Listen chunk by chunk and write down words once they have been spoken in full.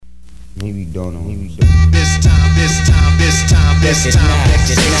Maybe don't know. This time, next time to build. This time to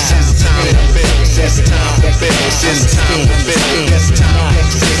build. This time to build. This time to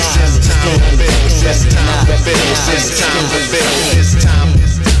build. This time to build. This time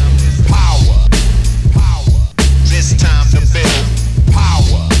power. This time to build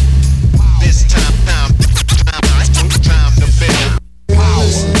power. This time to build power. This time to build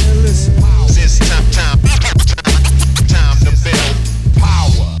power.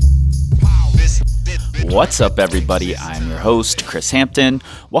 What's up, everybody? I'm your host, Chris Hampton.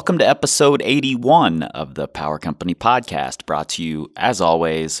 Welcome to episode 81 of the Power Company Podcast, brought to you, as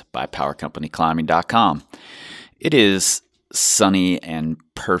always, by PowerCompanyClimbing.com. It is sunny and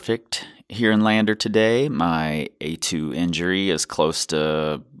perfect here in Lander today. My A2 injury is close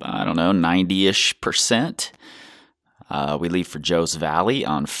to, 90-ish%. We leave for Joe's Valley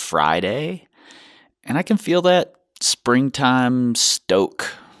on Friday, and I can feel that springtime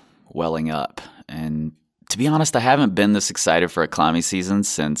stoke welling up. And to be honest, I haven't been this excited for a climbing season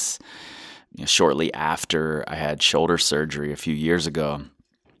since shortly after I had shoulder surgery a few years ago.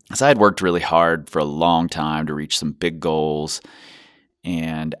 So I had worked really hard for a long time to reach some big goals.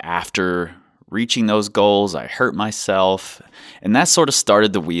 And after reaching those goals, I hurt myself. And that sort of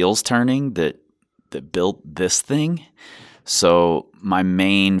started the wheels turning that built this thing. So my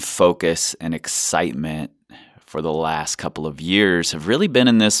main focus and excitement for the last couple of years have really been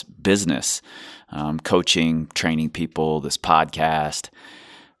in this business. Coaching, training people, this podcast,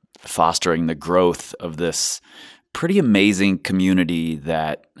 fostering the growth of this pretty amazing community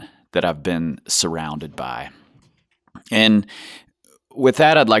that I've been surrounded by. And with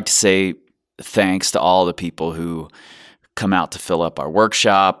that, I'd like to say thanks to all the people who come out to fill up our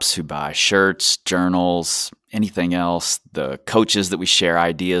workshops, who buy shirts, journals, anything else, the coaches that we share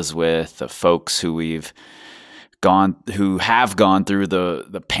ideas with, the folks who have gone through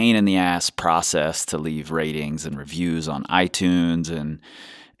the pain in the ass process to leave ratings and reviews on iTunes, and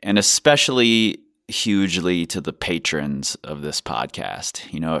especially hugely to the patrons of this podcast.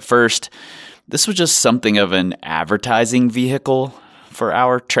 At first, this was just something of an advertising vehicle for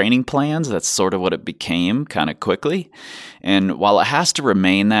our training plans. That's sort of what it became kind of quickly. And while it has to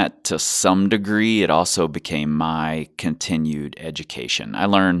remain that to some degree, it also became my continued education. I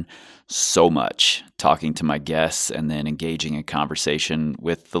learned so much talking to my guests and then engaging in conversation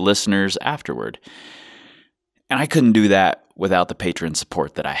with the listeners afterward. And I couldn't do that without the patron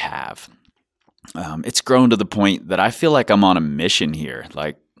support that I have. It's grown to the point that I feel like I'm on a mission here,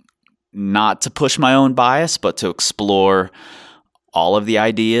 like not to push my own bias, but to explore all of the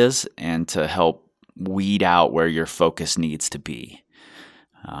ideas and to help weed out where your focus needs to be.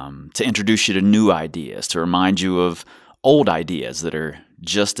 To introduce you to new ideas, to remind you of old ideas that are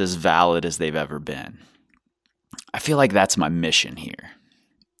just as valid as they've ever been. I feel like that's my mission here.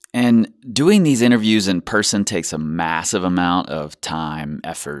 And doing these interviews in person takes a massive amount of time,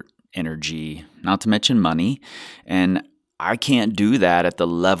 effort, energy, not to mention money. And I can't do that at the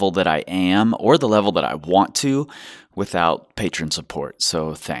level that I am or the level that I want to without patron support.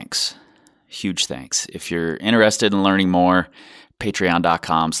 So thanks. Huge thanks. If you're interested in learning more,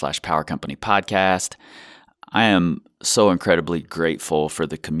 patreon.com/powercompanypodcast. I am so incredibly grateful for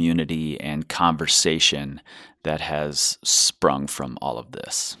the community and conversation that has sprung from all of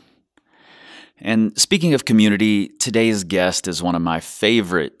this. And speaking of community, today's guest is one of my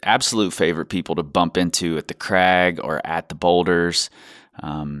absolute favorite people to bump into at the crag or at the boulders.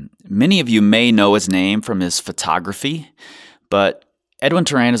 Many of you may know his name from his photography, but Edwin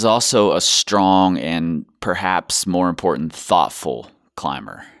Teran is also a strong and perhaps more important, thoughtful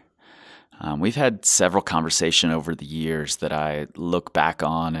climber. We've had several conversations over the years that I look back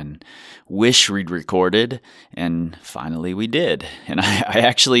on and wish we'd recorded, and finally we did. And I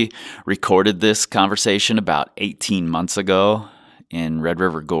actually recorded this conversation about 18 months ago in Red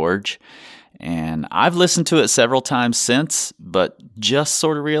River Gorge, and I've listened to it several times since, but just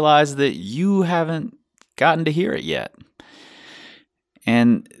sort of realized that you haven't gotten to hear it yet.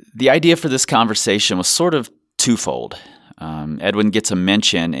 And the idea for this conversation was sort of twofold. Edwin gets a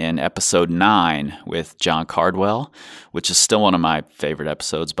mention in episode 9 with John Cardwell, which is still one of my favorite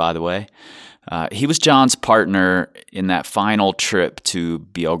episodes, by the way. He was John's partner in that final trip to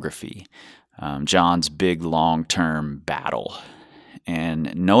Biography, John's big long-term battle.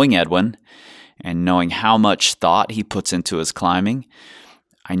 And knowing Edwin and knowing how much thought he puts into his climbing,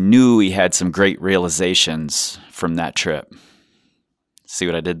 I knew he had some great realizations from that trip. See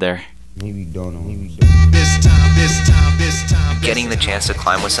what I did there? Maybe don't know. This time. Getting the chance to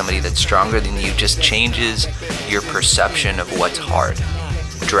climb with somebody that's stronger than you just changes your perception of what's hard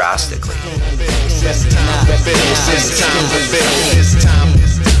drastically. This time.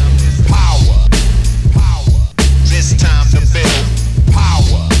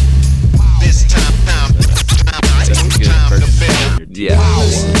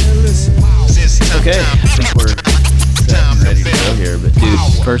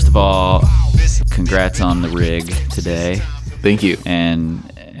 first of all, congrats on the rig today. Thank you.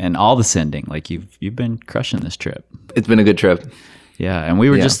 And all the sending. Like you've been crushing this trip. It's been a good trip. Yeah, and we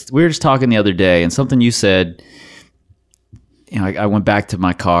were just talking the other day, and something you said. I went back to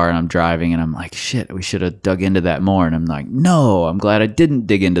my car and I'm driving, and I'm like, shit, we should have dug into that more. And I'm like, no, I'm glad I didn't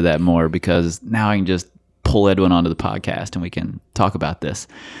dig into that more, because now I can just pull Edwin onto the podcast and we can talk about this.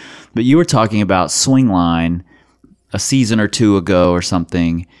 But you were talking about swing line a season or two ago or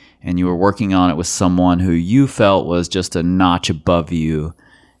something, and you were working on it with someone who you felt was just a notch above you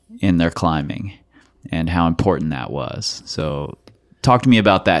in their climbing, and how important that was. So talk to me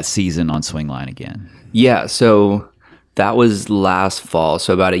about that season on swing line again. Yeah, so that was last fall,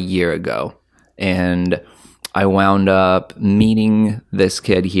 so about a year ago. And I wound up meeting this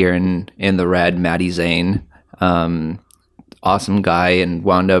kid here in the Red, Matty Zane. Awesome guy, and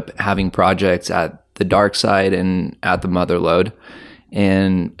wound up having projects at the Dark Side and at the Motherlode.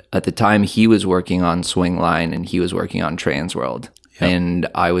 And at the time, he was working on swing line and he was working on Transworld. Yep. And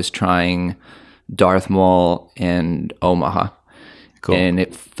I was trying Darth Maul and Omaha. Cool. And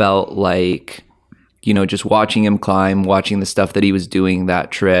it felt like, just watching him climb, watching the stuff that he was doing that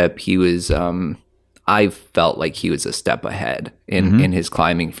trip, he was, I felt like he was a step ahead in his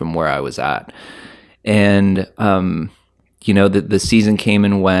climbing from where I was at. And, the season came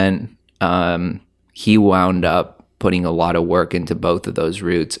and went. He wound up putting a lot of work into both of those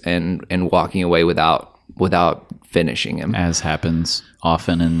routes and walking away without finishing him. As happens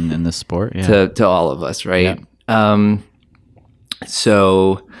often in this sport. Yeah. To all of us, right? Yeah.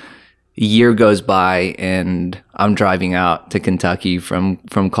 So a year goes by and I'm driving out to Kentucky from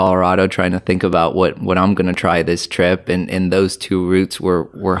Colorado, trying to think about what I'm going to try this trip. And those two routes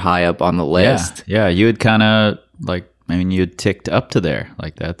were high up on the list. Yeah. You had kind of you had ticked up to there.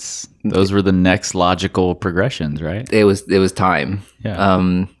 Like those were the next logical progressions, right? It was time.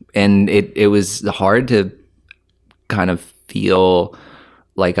 Yeah. And it was hard to kind of feel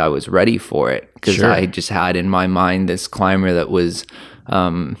like I was ready for it, because Sure. I just had in my mind this climber that was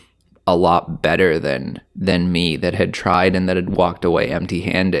a lot better than me, that had tried and that had walked away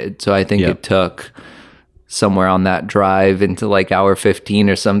empty-handed. So I think It took somewhere on that drive into like hour 15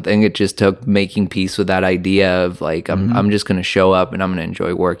 or something, it just took making peace with that idea of like, I'm just going to show up and I'm going to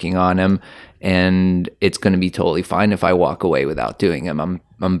enjoy working on him, and it's going to be totally fine if I walk away without doing him.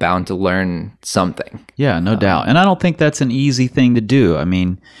 I'm bound to learn something. Yeah, no doubt. And I don't think that's an easy thing to do. I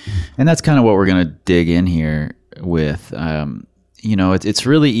mean, and that's kind of what we're going to dig in here with. It's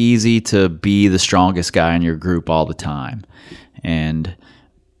really easy to be the strongest guy in your group all the time,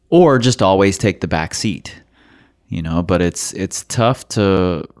 or just always take the back seat, but it's tough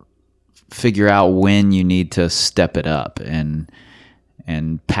to figure out when you need to step it up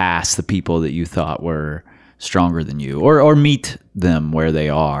and pass the people that you thought were stronger than you, or meet them where they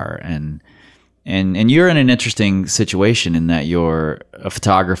are. And you're in an interesting situation in that you're a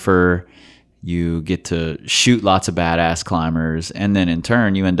photographer. You get to shoot lots of badass climbers, and then in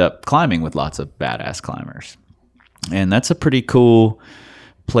turn, you end up climbing with lots of badass climbers. And that's a pretty cool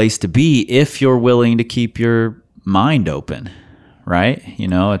place to be if you're willing to keep your mind open, right?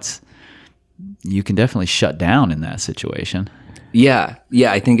 You can definitely shut down in that situation. Yeah.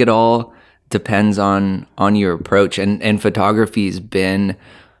 I think it all depends on your approach, and photography's been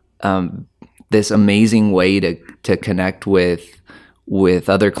this amazing way to connect with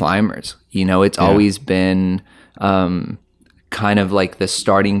other climbers. It's always been kind of like the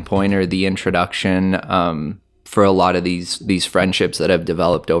starting point or the introduction for a lot of these friendships that have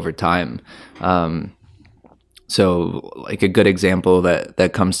developed over time. So like a good example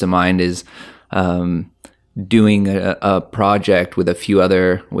that comes to mind is doing a project with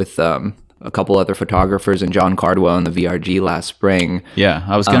a couple other photographers and John Cardwell in the VRG last spring. Yeah,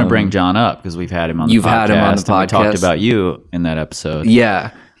 I was going to bring John up because we've had him on the podcast. You've had him on the podcast. And we talked about you in that episode.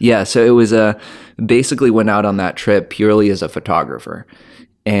 Yeah. So it was basically went out on that trip purely as a photographer.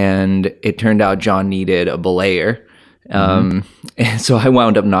 And it turned out John needed a belayer. And so I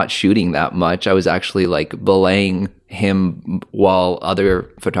wound up not shooting that much. I was actually like belaying him while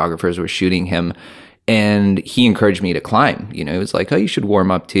other photographers were shooting him. And he encouraged me to climb. He was like, oh, you should warm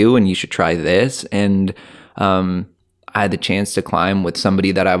up too, and you should try this. And I had the chance to climb with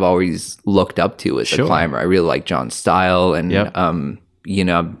somebody that I've always looked up to as a climber. I really like John's style, and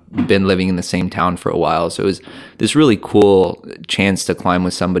I've been living in the same town for a while. So it was this really cool chance to climb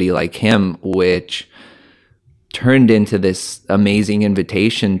with somebody like him, which turned into this amazing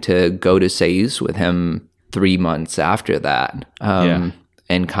invitation to go to Sayus with him 3 months after that.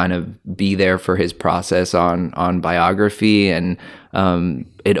 And kind of be there for his process on biography. And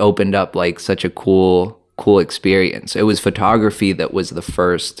it opened up like such a cool cool experience. It was photography that was the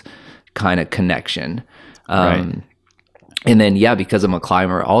first kind of connection. Right. And then, yeah, because I'm a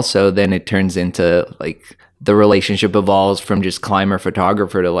climber also, then it turns into like the relationship evolves from just climber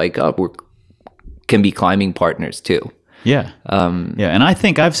photographer to like, oh, we can be climbing partners too. Yeah. Yeah. And I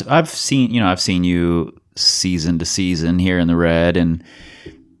think I've seen you season to season here in the Red, and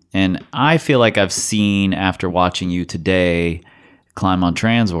I feel like I've seen, after watching you today climb on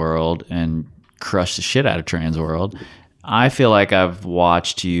Transworld and crush the shit out of Transworld, I feel like I've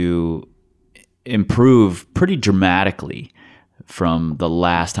watched you improve pretty dramatically from the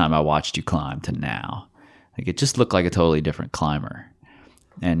last time I watched you climb to now. Like, it just looked like a totally different climber.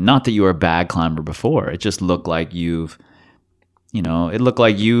 And not that you were a bad climber before. It just looked like it looked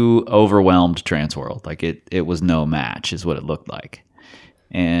like you overwhelmed Transworld. Like it was no match is what it looked like.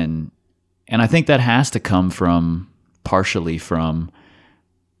 And I think that has to come partially from,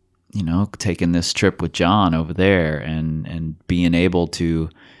 taking this trip with John over there and being able to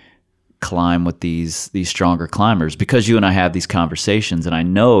climb with these stronger climbers, because you and I have these conversations, and I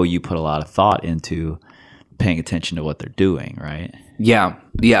know you put a lot of thought into paying attention to what they're doing, right? Yeah.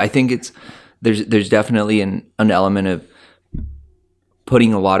 I think there's definitely an element of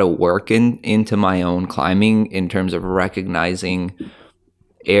putting a lot of work into my own climbing in terms of recognizing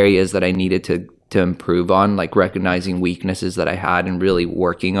areas that I needed to improve on, like recognizing weaknesses that I had and really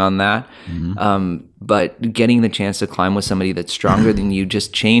working on that. Mm-hmm. But getting the chance to climb with somebody that's stronger than you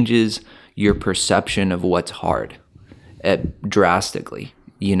just changes your perception of what's hard drastically.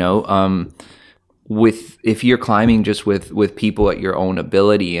 If you're climbing just with people at your own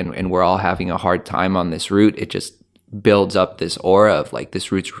ability and we're all having a hard time on this route, it just builds up this aura of like, this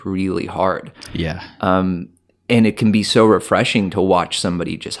route's really hard. Yeah. And it can be so refreshing to watch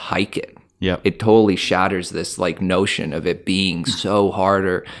somebody just hike it. Yep. It totally shatters this like notion of it being so hard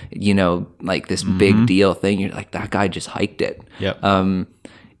or, like this big deal thing. You're like, that guy just hiked it. Yep. And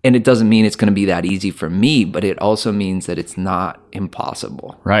it doesn't mean it's going to be that easy for me, but it also means that it's not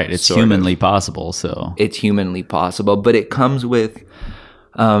impossible. Right. It's humanly possible. So it's humanly possible, but it comes with,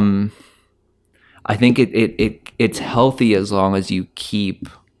 I think it's healthy as long as you keep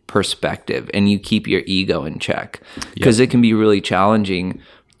perspective and you keep your ego in check, because it can be really challenging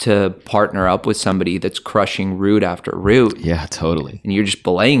to partner up with somebody that's crushing route after route. Yeah, totally. And you're just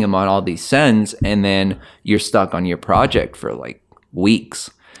belaying them on all these sends, and then you're stuck on your project for like weeks.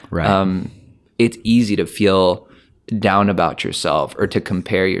 Right. It's easy to feel down about yourself or to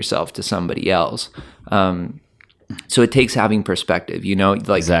compare yourself to somebody else. So it takes having perspective,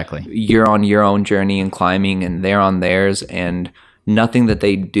 like exactly. You're on your own journey and climbing and they're on theirs, and nothing that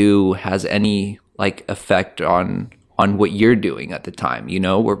they do has any like effect on what you're doing at the time.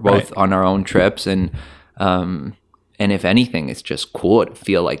 We're both on our own trips, and if anything, it's just cool to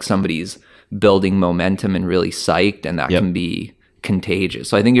feel like somebody's building momentum and really psyched, and that can be contagious.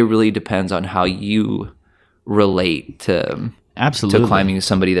 So I think it really depends on how you relate to climbing with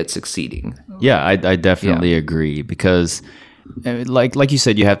somebody that's succeeding. Yeah, I definitely agree, because like you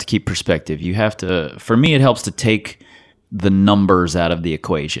said, you have to keep perspective. You have to, for me, it helps to take the numbers out of the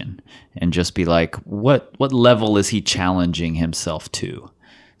equation and just be like, what level is he challenging himself to?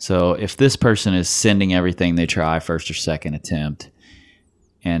 So if this person is sending everything they try first or second attempt,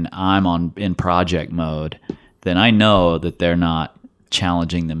 and I'm in project mode, then I know that they're not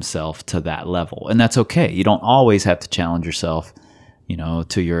challenging themselves to that level. And that's okay. You don't always have to challenge yourself,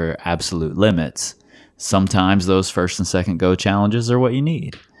 to your absolute limits. Sometimes those first and second go challenges are what you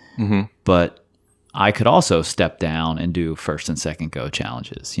need. Mm-hmm. But I could also step down and do first and second go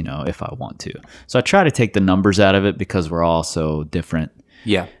challenges, if I want to. So I try to take the numbers out of it, because we're all so different.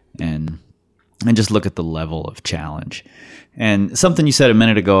 Yeah. And just look at the level of challenge. And something you said a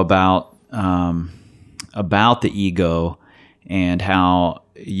minute ago about the ego, and how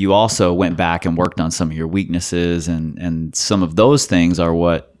you also went back and worked on some of your weaknesses, and some of those things are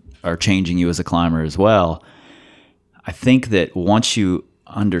what are changing you as a climber as well. I think that once you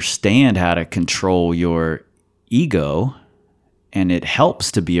understand how to control your ego, and it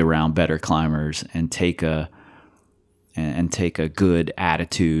helps to be around better climbers and take a good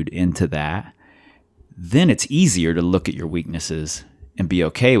attitude into that, then it's easier to look at your weaknesses and be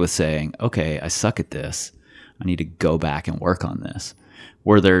okay with saying, okay, I suck at this. I need to go back and work on this.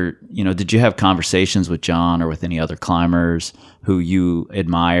 Were there, did you have conversations with John or with any other climbers who you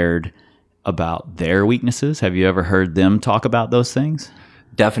admired about their weaknesses? Have you ever heard them talk about those things?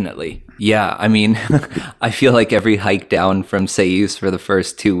 Definitely. Yeah. I mean, I feel like every hike down from Sayus for the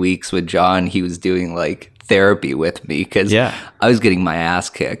first 2 weeks with John, he was doing like therapy with me, because I was getting my ass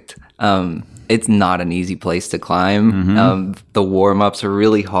kicked. It's not an easy place to climb. Mm-hmm. The warm-ups are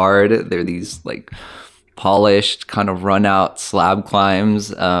really hard. They're these like polished, kind of run out slab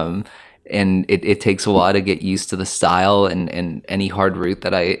climbs. And it takes a while to get used to the style, and any hard route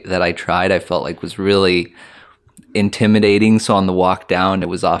that I tried, I felt like was really intimidating. So on the walk down, it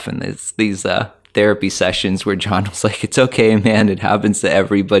was often these therapy sessions where John was like, "It's okay, man. It happens to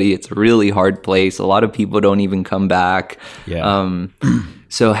everybody. It's a really hard place. A lot of people don't even come back." Yeah.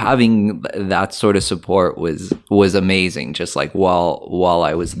 So having that sort of support was amazing, just like while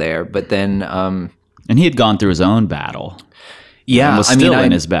I was there. But then, and he had gone through his own battle. Yeah, and was still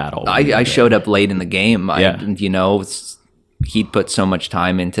in his battle. I showed up late in the game. Yeah. He'd put so much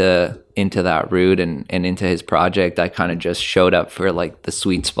time into that route and into his project. I kind of just showed up for like the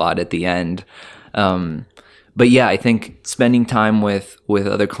sweet spot at the end. But yeah, I think spending time with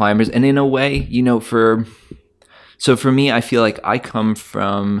other climbers, and in a way, for me, I feel like I come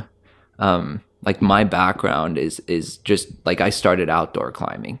from like my background is just like I started outdoor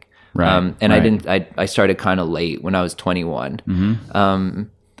climbing. Right. And I started kind of late when I was 21. Mm-hmm.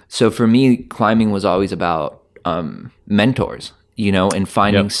 So for me, climbing was always about mentors, and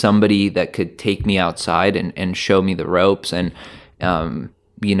finding somebody that could take me outside and show me the ropes. And,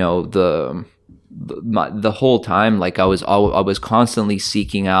 the whole time, like I was constantly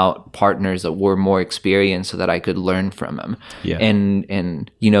seeking out partners that were more experienced so that I could learn from them. Yeah.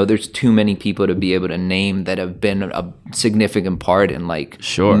 And there's too many people to be able to name that have been a significant part in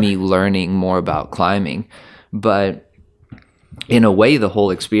me learning more about climbing. But in a way, the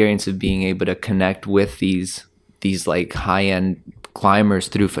whole experience of being able to connect with these like high-end climbers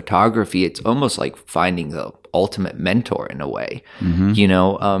through photography, it's almost like finding the ultimate mentor in a way.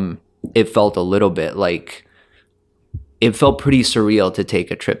 Mm-hmm. It felt a little bit like, it felt pretty surreal to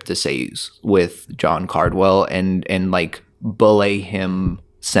take a trip to Sayus with John Cardwell and like belay him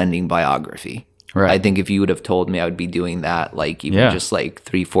sending biography. Right. I think if you would have told me I would be doing that, like even just like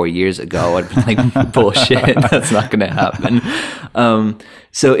 3-4 years ago, I'd be like, bullshit, that's not going to happen.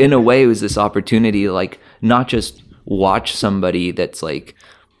 So in a way, it was this opportunity to like not just watch somebody that's like,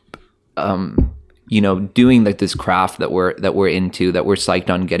 doing like this craft that we're into, that we're psyched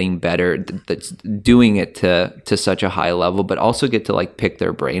on getting better, that's doing it to such a high level, but also get to like pick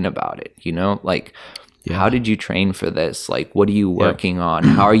their brain about it, like, how did you train for this? Like, what are you working on?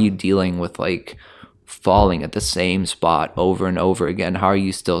 How are you dealing with like falling at the same spot over and over again? How are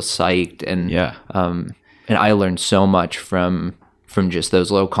you still psyched? And and I learned so much from just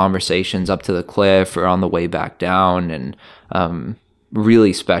those little conversations up to the cliff or on the way back down, and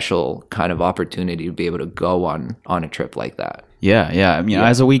really special kind of opportunity to be able to go on a trip like that. Yeah. I mean,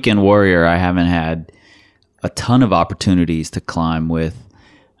 as a weekend warrior, I haven't had a ton of opportunities to climb with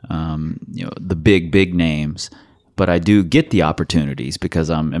the big names, but I do get the opportunities because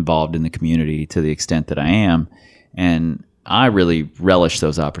I'm involved in the community to the extent that I am, and I really relish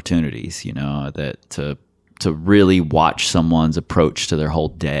those opportunities. That to really watch someone's approach to their whole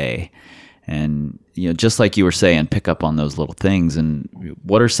day, and just like you were saying, pick up on those little things. And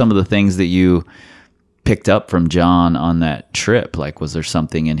what are some of the things that you picked up from John on that trip? Like, was there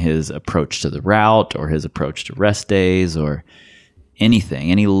something in his approach to the route or his approach to rest days or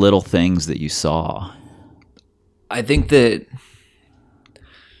anything, any little things that you saw? I think that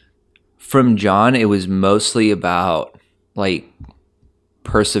from John, it was mostly about like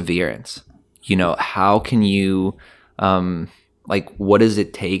perseverance. How can you, like, what does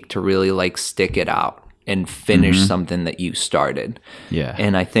it take to really like stick it out and finish something that you started? Yeah.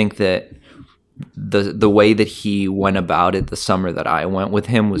 And I think that the way that he went about it the summer that I went with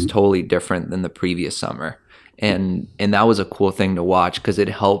him was totally different than the previous summer. And that was a cool thing to watch because it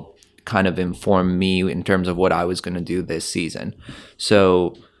helped kind of inform me in terms of what I was going to do this season.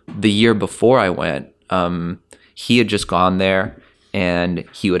 So the year before I went, he had just gone there and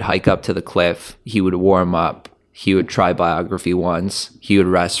he would hike up to the cliff. He would warm up. He would try biography once. He would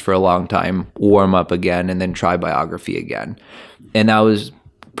rest for a long time, warm up again, and then try biography again. And that was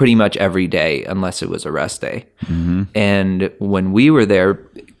pretty much every day unless it was a rest day. Mm-hmm. And when we were there,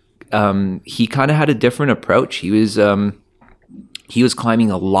 he kind of had a different approach. He was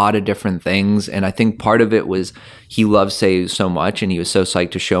climbing a lot of different things, and I think part of it was he loved Sayus so much, and he was so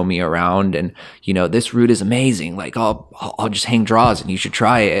psyched to show me around. And this route is amazing. Like I'll just hang draws, and you should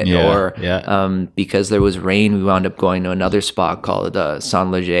try it. Because there was rain, we wound up going to another spot called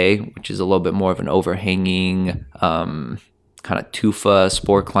San Leger, which is a little bit more of an overhanging kind of tufa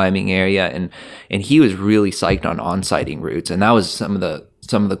sport climbing area, and he was really psyched on on-sighting routes, and that was some of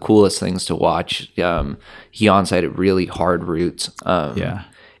the coolest things to watch. He on-sighted really hard routes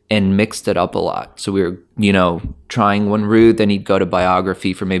and mixed it up a lot. So we were, trying one route, then he'd go to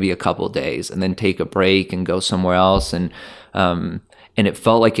biography for maybe a couple of days and then take a break and go somewhere else. And and it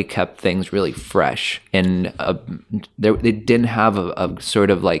felt like it kept things really fresh. And it didn't have a sort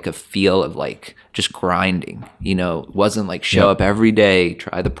of like a feel of like just grinding. You know, it wasn't like show up every day,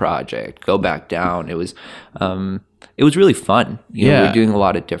 try the project, go back down. It was really fun. You know, we were doing a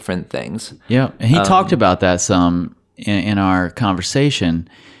lot of different things. Yeah, and he talked about that some in our conversation,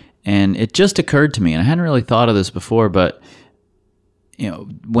 and it just occurred to me, and I hadn't really thought of this before, but you know,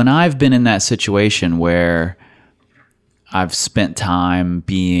 when I've been in that situation where I've spent time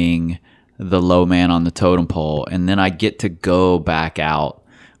being the low man on the totem pole, and then I get to go back out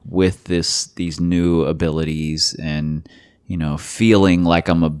with these new abilities and, you know, feeling like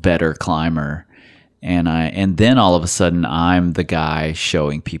I'm a better climber. And then all of a sudden I'm the guy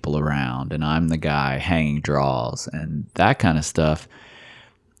showing people around, and I'm the guy hanging draws and that kind of stuff.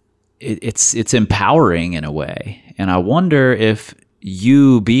 It's empowering in a way. And I wonder if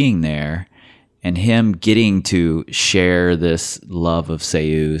you being there and him getting to share this love of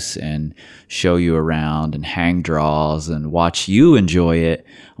Seus and show you around and hang draws and watch you enjoy it,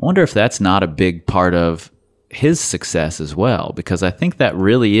 I wonder if that's not a big part of his success as well, because I think that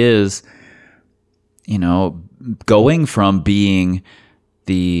really is, you know, going from being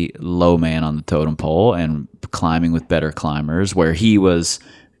the low man on the totem pole and climbing with better climbers, where he was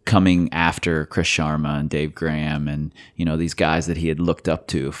coming after Chris Sharma and Dave Graham and, you know, these guys that he had looked up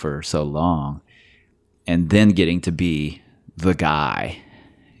to for so long, and then getting to be the guy,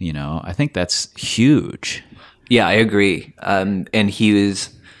 you know, I think that's huge. Yeah, I agree. And he was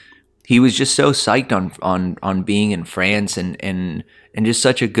just so psyched on being in France and just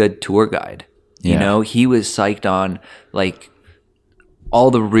such a good tour guide. You know, he was psyched on like all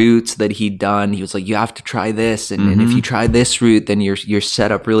the routes that he'd done. He was like, you have to try this. And if you try this route, then you're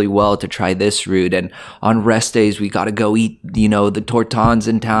set up really well to try this route. And on rest days, we got to go eat, you know, the tortons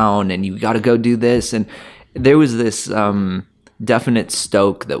in town, and you got to go do this. And there was this definite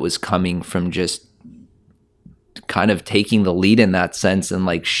stoke that was coming from just kind of taking the lead in that sense and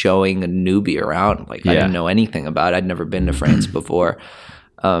like showing a newbie around. Like I didn't know anything about it. I'd never been to France before.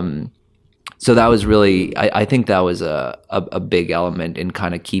 So that was really, I think that was a big element in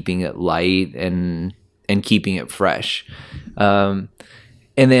kind of keeping it light and keeping it fresh. And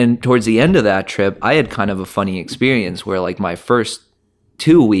then towards the end of that trip, I had kind of a funny experience where like my first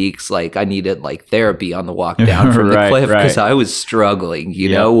 2 weeks, like I needed like therapy on the walk down from the cliff because I was struggling,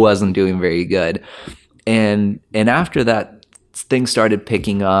 you know, wasn't doing very good. And after that, things started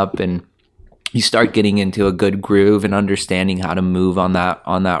picking up, and you start getting into a good groove and understanding how to move on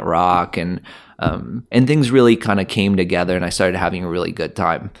that rock, and things really kind of came together, and I started having a really good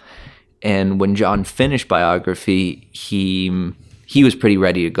time. And when John finished biography, he was pretty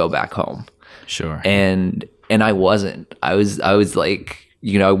ready to go back home. Sure. And I wasn't. I was like,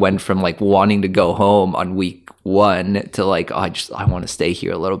 you know, I went from like wanting to go home on week 1 to like, oh, I want to stay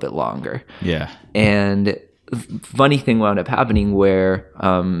here a little bit longer. Yeah. And funny thing wound up happening where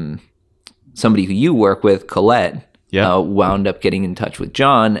somebody who you work with, Colette, wound up getting in touch with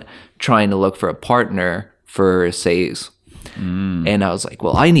John, trying to look for a partner for Seus. And I was like,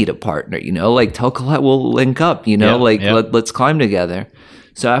 well, I need a partner, you know, like tell Colette we'll link up, you know, let's climb together.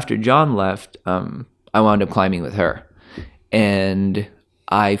 So after John left, I wound up climbing with her. And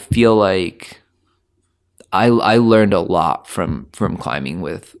I feel like I learned a lot from climbing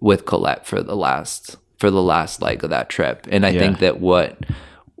with Colette for the last leg of that trip. And I think that what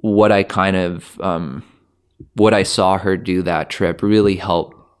I kind of what I saw her do that trip really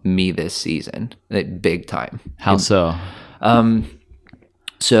helped me this season, big time. How so?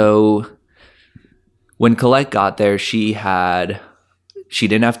 So when Colette got there, she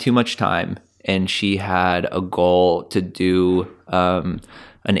didn't have too much time, and she had a goal to do an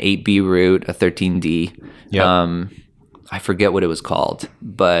 8B route, a 13D. I forget what it was called,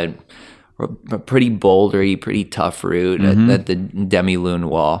 but a pretty bouldery, pretty tough route at the Demi-Lune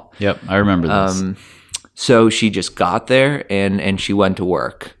wall. Yep, I remember this. So she just got there and she went to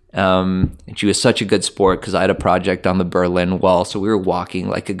work. And she was such a good sport because I had a project on the Berlin Wall, so we were walking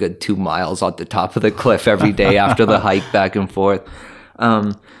like a good 2 miles at the top of the cliff every day after the hike back and forth.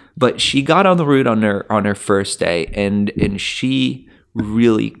 But she got on the route on her first day, and she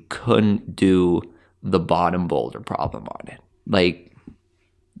really couldn't do the bottom boulder problem on it. Like,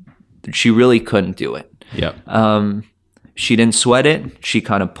 she really couldn't do it. Yep. She didn't sweat it. She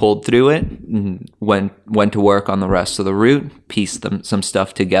kind of pulled through it and went to work on the rest of the route, pieced some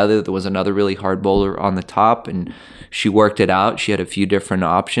stuff together. There was another really hard boulder on the top, and she worked it out. She had a few different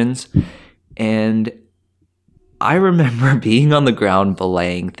options. And I remember being on the ground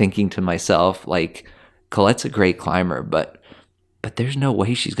belaying, thinking to myself, like, Colette's a great climber, but but there's no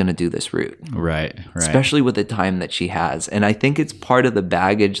way she's going to do this route. Right. Especially with the time that she has. And I think it's part of the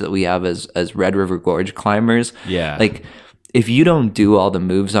baggage that we have as Red River Gorge climbers. Yeah. Like, if you don't do all the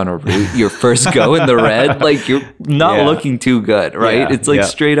moves on a route your first go in the red, like, you're not looking too good, right? Yeah. It's like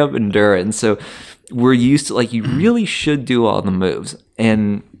straight up endurance. So we're used to, like, you really should do all the moves.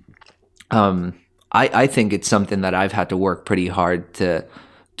 And I think it's something that I've had to work pretty hard to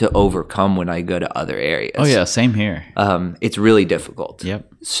overcome when I go to other areas. Oh yeah, same here. It's really difficult. Yep.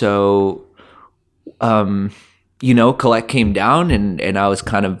 So, Colette came down and I was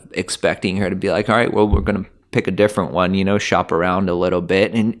kind of expecting her to be like, all right, well, we're going to pick a different one, shop around a little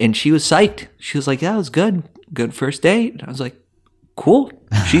bit. And she was psyched. She was like, yeah, it was good. Good first date. I was like, cool.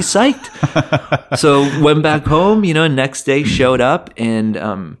 She's psyched. So went back home, next day showed up and,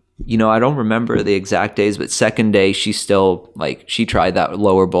 I don't remember the exact days, but second day she still, like, she tried that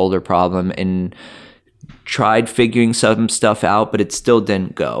lower boulder problem and tried figuring some stuff out, but it still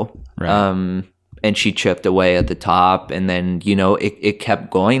didn't go. Right. And she chipped away at the top, and then, it kept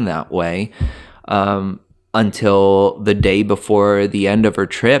going that way until the day before the end of her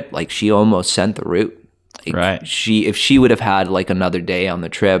trip. Like, she almost sent the route. Like, right. If she would have had like another day on the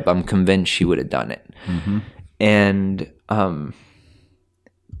trip, I'm convinced she would have done it. Mm-hmm.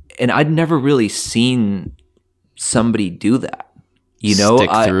 And I'd never really seen somebody do that. Stick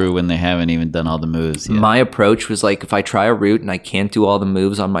through when they haven't even done all the moves yet. My approach was like, if I try a route and I can't do all the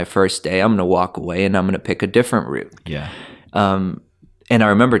moves on my first day, I'm going to walk away and I'm going to pick a different route. Yeah. And I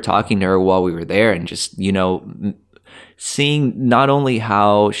remember talking to her while we were there and just, seeing not only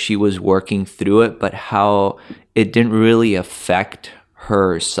how she was working through it, but how it didn't really affect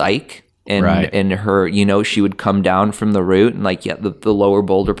her psyche. And her, she would come down from the route and like, the lower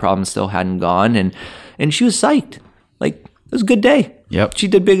boulder problem still hadn't gone. And she was psyched. Like, it was a good day. Yep. She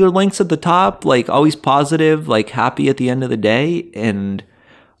did bigger lengths at the top, like always positive, like happy at the end of the day. And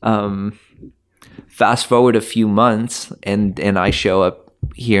fast forward a few months and I show up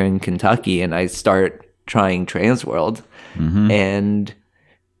here in Kentucky and I start trying Transworld and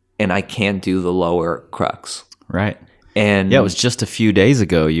I can't do the lower crux. Right. And yeah, it was just a few days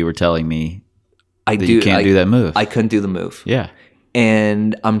ago you were telling me you can't do that move. I couldn't do the move. Yeah.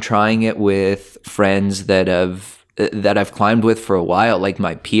 And I'm trying it with friends that I've climbed with for a while, like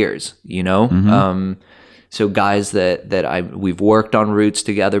my peers, so guys that we've worked on routes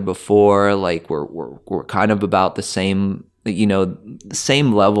together before, like we're kind of about the same,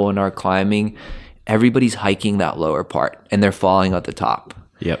 same level in our climbing. Everybody's hiking that lower part and they're falling at the top.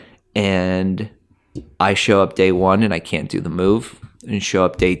 Yep. And I show up day one and I can't do the move, and show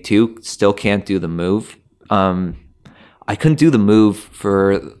up day two, still can't do the move. I couldn't do the move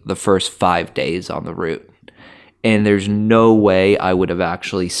for the first 5 days on the route. And there's no way I would have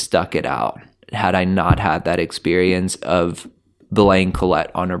actually stuck it out had I not had that experience of belaying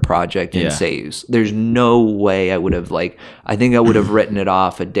Colette on her project in Sayus. There's no way I would have, I think I would have written it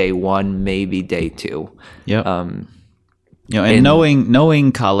off at day one, maybe day two. Yep. And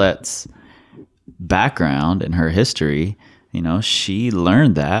knowing Colette's background and her history, she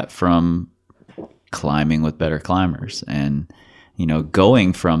learned that from climbing with better climbers, and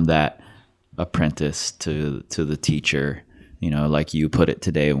going from that apprentice to the teacher, like you put it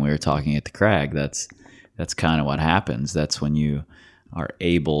today when we were talking at the crag. That's kind of what happens. That's when you are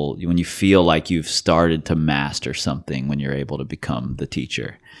able, when you feel like you've started to master something, when you're able to become the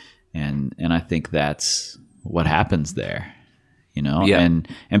teacher, and I think that's what happens there. And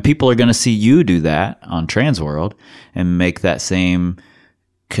people are going to see you do that on Transworld and make that same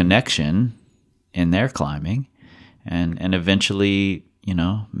connection in their climbing, and eventually,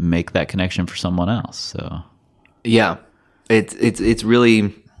 make that connection for someone else. So, yeah, it's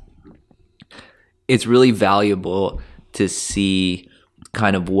really valuable to see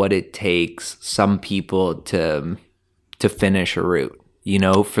kind of what it takes some people to finish a route.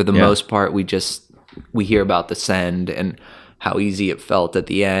 For the most part, we hear about the send and how easy it felt at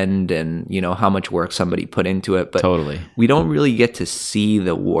the end, and how much work somebody put into it, but totally, we don't really get to see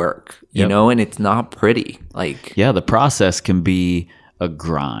the work, and it's not pretty. The process can be a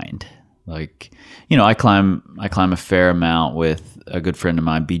grind. I climb a fair amount with a good friend of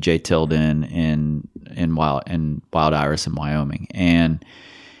mine, BJ Tilden, in Wild Iris in Wyoming, and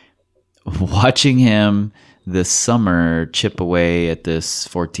watching him this summer chip away at this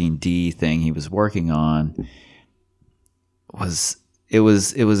 14D thing he was working on was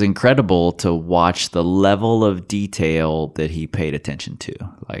incredible to watch the level of detail that he paid attention to.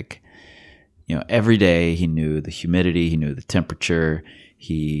 Every day he knew the humidity, he knew the temperature.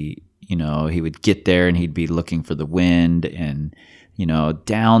 He would get there and he'd be looking for the wind, and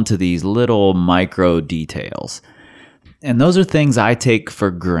down to these little micro details. those are things I take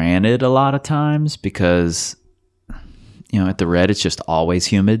for granted a lot of times because, at the Red, it's just always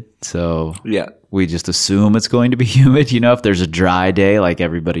humid. So Yeah. we just assume it's going to be humid. If there's a dry day, like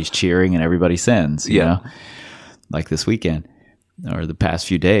everybody's cheering and everybody sends, you know, like this weekend or the past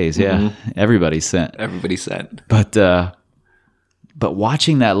few days. Yeah. Everybody's sent. Everybody's sent. But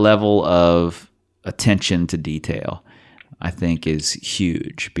watching that level of attention to detail, I think is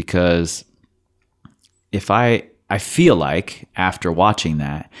huge because if I feel like after watching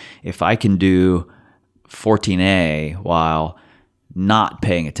that, if I can do 14A while not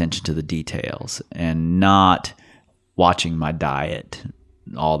paying attention to the details and not watching my diet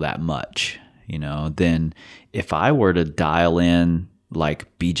all that much, then if I were to dial in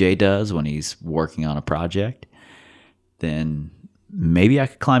like BJ does when he's working on a project, then maybe I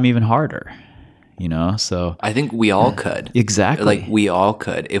could climb even harder, so I think we all could. Exactly. Like we all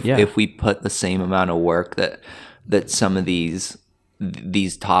could if we put the same amount of work that some of these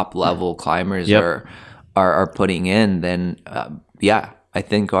top level climbers are putting in, then I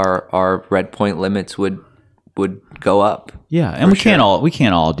think our red point limits would go up. Yeah, and we can't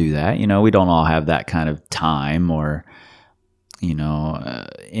all do that. We don't all have that kind of time or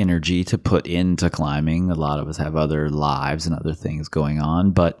energy to put into climbing. A lot of us have other lives and other things going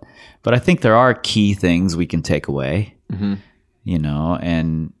on, but I think there are key things we can take away. And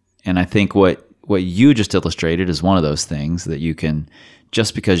I think what you just illustrated is one of those things that you can,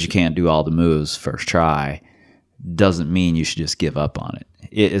 just because you can't do all the moves first try doesn't mean you should just give up on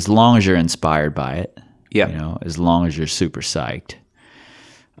it. As long as you're inspired by it. Yeah. As long as you're super psyched.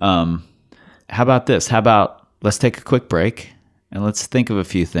 How about this? How about let's take a quick break and let's think of a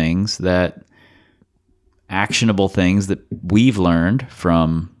few things actionable things that we've learned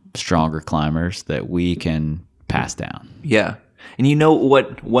from stronger climbers that we can pass down. Yeah. And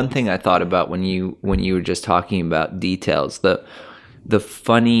one thing I thought about when you were just talking about details, the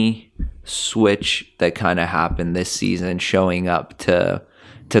funny switch that kind of happened this season, showing up to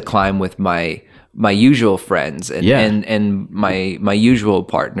climb with my usual friends and my usual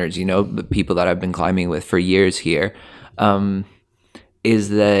partners, the people that I've been climbing with for years here, is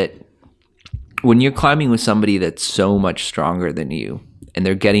that when you're climbing with somebody that's so much stronger than you and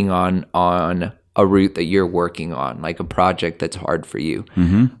they're getting on a route that you're working on, like a project that's hard for you,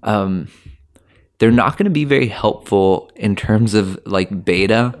 they're not going to be very helpful in terms of like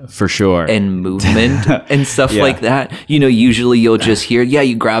beta for sure and movement and stuff like that. Usually you'll just hear,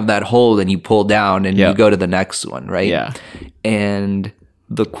 you grab that hold and you pull down and you go to the next one, right? Yeah. And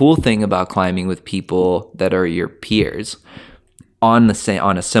the cool thing about climbing with people that are your peers on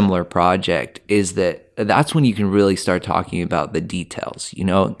a similar project is that's when you can really start talking about the details.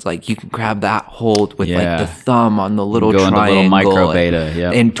 It's like you can grab that hold with like the thumb on the little triangle, into little micro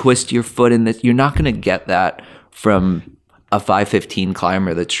beta, and twist your foot in this. You're not going to get that from a 515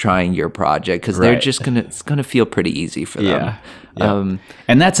 climber that's trying your project because they're just it's gonna feel pretty easy for them.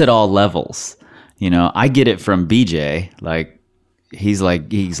 And that's at all levels. I get it from BJ. Like he's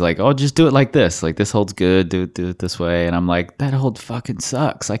like, oh, just do it like this. Like this hold's good. Do it this way. And I'm like, that hold fucking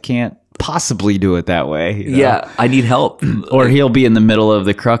sucks. I can't possibly do it that way. Yeah, I need help. Or he'll be in the middle of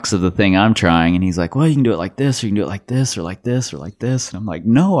the crux of the thing I'm trying, and he's like, well, you can do it like this, or you can do it like this, or like this, or like this. And I'm like,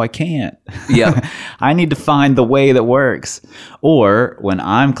 no, I can't. Yeah. I need to find the way that works. Or when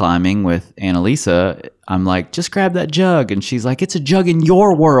I'm climbing with Annalisa, I'm like, just grab that jug. And she's like, it's a jug in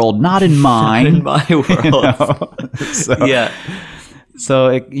your world, not in mine. In my world. So,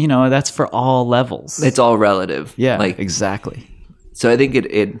 that's for all levels. It's all relative. Yeah, exactly. So I think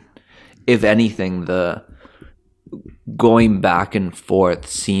it if anything, the going back and forth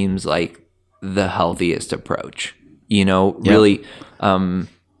seems like the healthiest approach. Really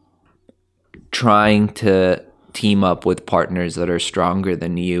trying to team up with partners that are stronger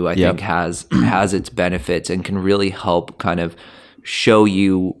than you, I think has its benefits and can really help kind of show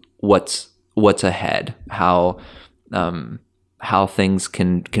you what's ahead, how things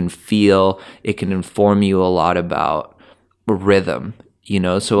can feel. It can inform you a lot about rhythm.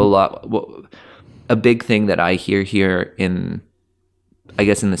 So a big thing that I hear here in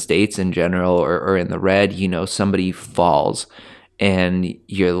the States in general or in the Red, somebody falls and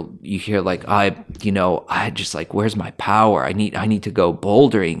you hear like, I just like, where's my power? I need to go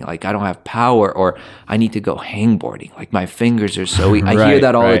bouldering. Like I don't have power, or I need to go hangboarding. Like my fingers are so weak. I hear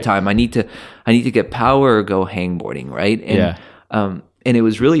that all the time. I need to get power or go hangboarding. Right. And, and it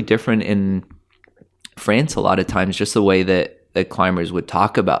was really different in France a lot of times, just the way that climbers would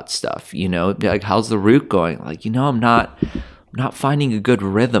talk about stuff, like, how's the route going? Like, I'm not not finding a good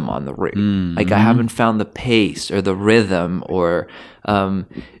rhythm on the route. Like I haven't found the pace or the rhythm, or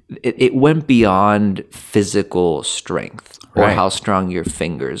it went beyond physical strength or Right. how strong your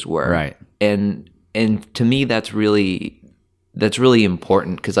fingers were. Right. And to me, that's really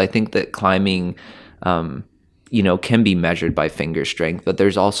important, because I think that climbing, can be measured by finger strength, but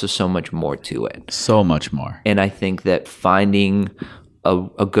there's also so much more to it. So much more. And I think that finding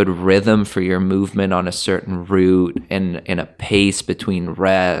a good rhythm for your movement on a certain route, and a pace between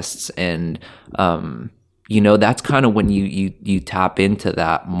rests, and that's kind of when you tap into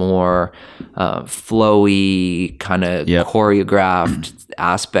that more flowy kind of choreographed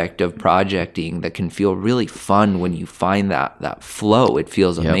aspect of projecting that can feel really fun when you find that flow. It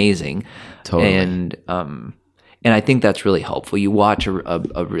feels amazing. Totally. And I think that's really helpful. You watch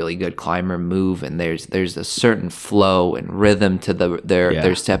a really good climber move, and there's a certain flow and rhythm to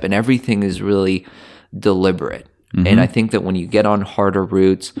their step, and everything is really deliberate. And I think that when you get on harder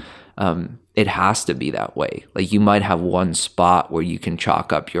routes, it has to be that way. Like you might have one spot where you can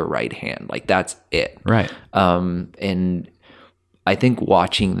chalk up your right hand, like that's it. Right. And I think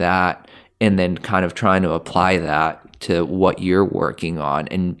watching that and then kind of trying to apply that to what you're working on,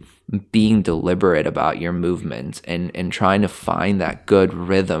 and being deliberate about your movements, and trying to find that good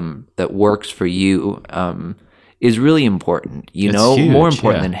rhythm that works for you is really important. It's huge, more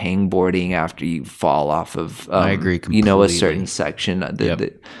important than hangboarding after you fall off of I agree a completely. certain section.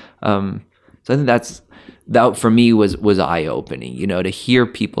 So I think that for me was eye opening. To hear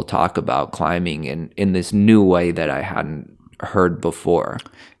people talk about climbing in this new way that I hadn't heard before.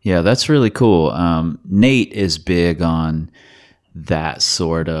 Yeah, that's really cool. Nate is big on that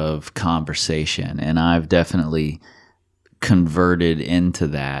sort of conversation, and I've definitely converted into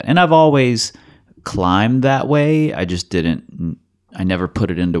that. And I've always climbed that way. I never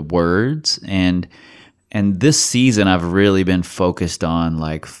put it into words. And this season I've really been focused on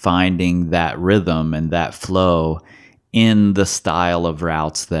like finding that rhythm and that flow in the style of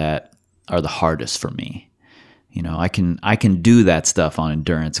routes that are the hardest for me. I can do that stuff on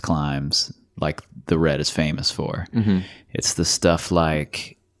endurance climbs like the Red is famous for. It's the stuff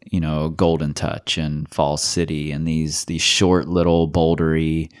like, Golden Touch and Falls City and these short little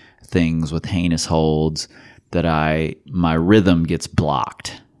bouldery things with heinous holds that my rhythm gets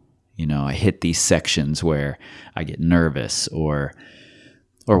blocked. I hit these sections where I get nervous or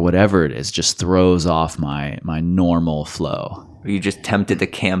whatever it is, just throws off my normal flow. Or you just tempted to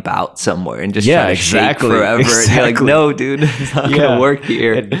camp out somewhere and just try to shake forever. Exactly. And you're like, no, dude, it's not going to work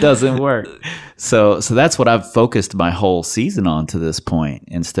here. It doesn't work. So that's what I've focused my whole season on to this point.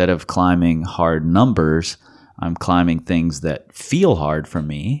 Instead of climbing hard numbers, I'm climbing things that feel hard for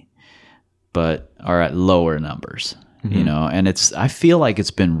me, but are at lower numbers. And I feel like it's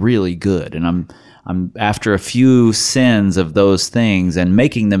been really good. And I'm after a few sins of those things and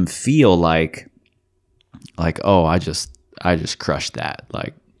making them feel like, oh, I just crushed that.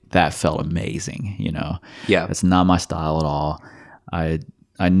 Like that felt amazing, Yeah. It's not my style at all.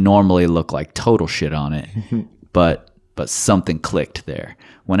 I normally look like total shit on it, but something clicked there.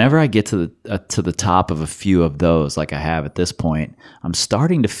 Whenever I get to the top of a few of those, like I have at this point, I'm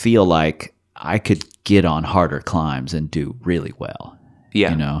starting to feel like I could get on harder climbs and do really well.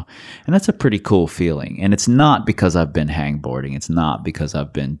 Yeah. And that's a pretty cool feeling. And it's not because I've been hangboarding. It's not because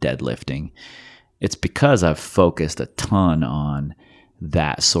I've been deadlifting. It's because I've focused a ton on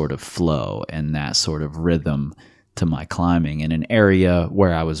that sort of flow and that sort of rhythm to my climbing in an area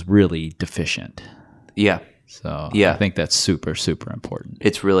where I was really deficient. Yeah. So I think that's super, super important.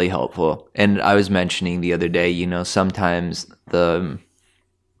 It's really helpful. And I was mentioning the other day, sometimes the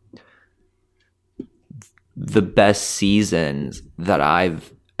best seasons that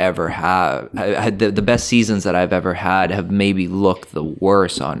I've ever had, the best seasons that I've ever had have maybe looked the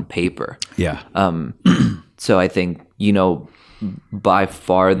worst on paper. Yeah. So I think, by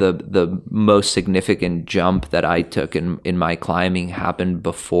far the most significant jump that I took in my climbing happened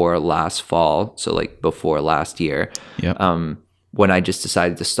before last fall. So like before last year. Yep. When I just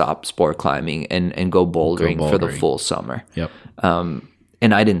decided to stop sport climbing and go bouldering for the full summer. Yep. And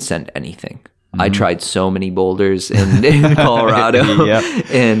I didn't send anything. I tried so many boulders in Colorado,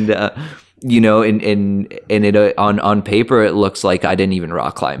 and it on paper it looks like I didn't even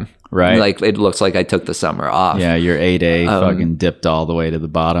rock climb. Right, like it looks like I took the summer off. Yeah, your 8A fucking dipped all the way to the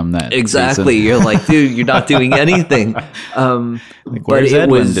bottom. That exactly. season. You're like, dude, you're not doing anything. Where's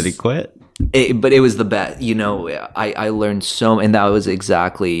Edwin? Did he quit? But it was the best. I learned and that was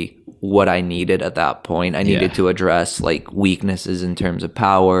exactly what I needed at that point. I needed to address like weaknesses in terms of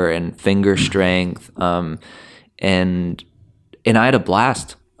power and finger strength. And I had a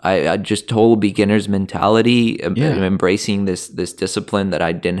blast. I just total beginner's mentality, embracing this discipline that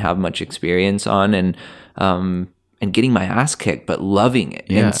I didn't have much experience on, and getting my ass kicked, but loving it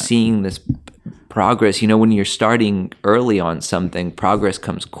and seeing this progress. When you're starting early on something, progress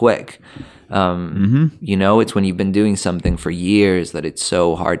comes quick. It's when you've been doing something for years that it's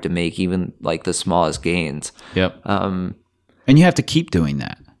so hard to make even like the smallest gains. Yep. And you have to keep doing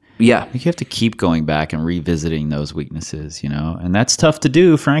that. Yeah. You have to keep going back and revisiting those weaknesses, and that's tough to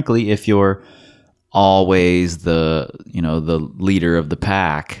do, frankly, if you're always the leader of the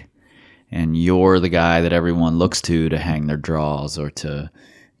pack and you're the guy that everyone looks to hang their draws or to,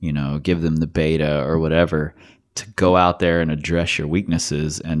 give them the beta or whatever. To go out there and address your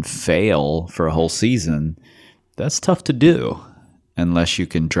weaknesses and fail for a whole season, that's tough to do unless you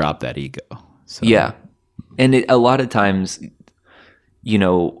can drop that ego. So. Yeah. And a lot of times,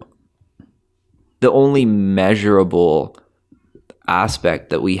 the only measurable aspect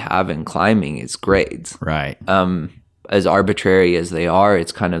that we have in climbing is grades. Right. As arbitrary as they are,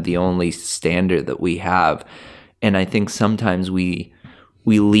 it's kind of the only standard that we have. And I think sometimes we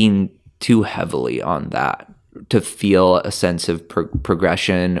lean too heavily on that to feel a sense of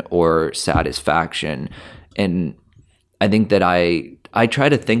progression or satisfaction. And I think that I try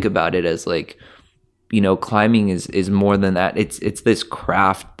to think about it as like, climbing is more than that. It's this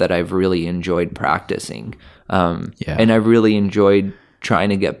craft that I've really enjoyed practicing. And I've really enjoyed trying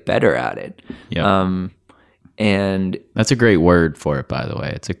to get better at it. Yeah. And that's a great word for it, by the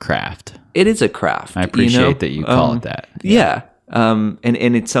way. It's a craft. It is a craft. I appreciate that you call it that. Yeah. And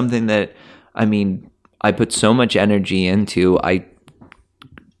it's something that, I put so much energy into. I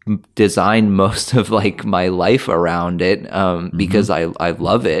designed most of like my life around it because I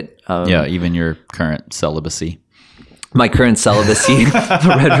love it. Even your current celibacy. My current celibacy,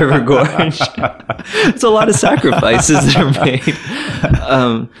 the Red River Gorge. It's a lot of sacrifices that are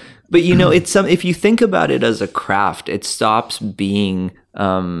made. But it's if you think about it as a craft, it stops being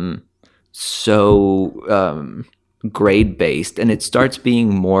so grade based, and it starts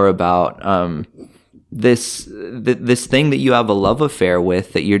being more about this thing that you have a love affair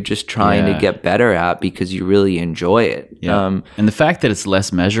with, that you're just trying to get better at because you really enjoy it. Yeah. And the fact that it's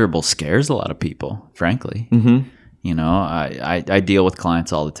less measurable scares a lot of people, frankly. Mm-hmm. I deal with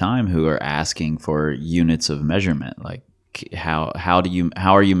clients all the time who are asking for units of measurement, like how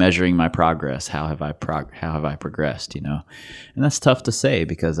are you measuring my progress? How have I progressed? And that's tough to say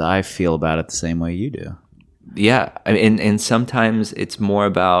because I feel about it the same way you do. Yeah, and sometimes it's more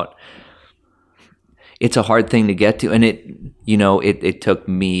about. It's a hard thing to get to, and it took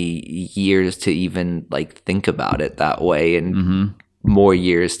me years to even like think about it that way, and more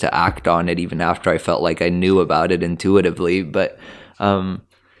years to act on it, even after I felt like I knew about it intuitively. But when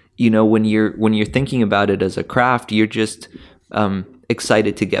you're thinking about it as a craft, you're just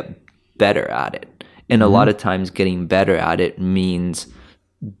excited to get better at it, and a lot of times getting better at it means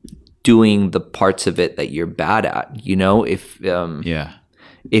doing the parts of it that you're bad at.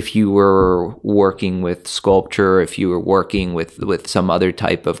 If you were working with sculpture, if you were working with some other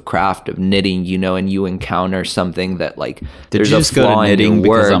type of craft of knitting, and you encounter something that like there's a flaw in your work. Did you just go to knitting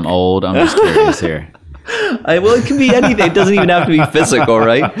because I'm old? I'm just curious here. Well, it can be anything. It doesn't even have to be physical,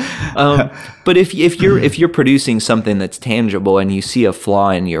 right? But if you're producing something that's tangible and you see a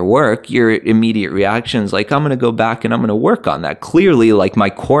flaw in your work, your immediate reaction is like, I'm going to go back and I'm going to work on that. Clearly, like my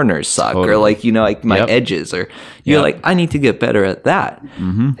corners suck, or like like my edges, or you're like, I need to get better at that.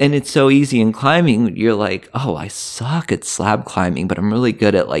 Mm-hmm. And it's so easy in climbing. You're like, oh, I suck at slab climbing, but I'm really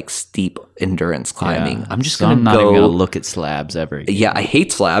good at like steep endurance climbing. Yeah. I'm just so going to go. I'm not even going to look at slabs ever again. Yeah, I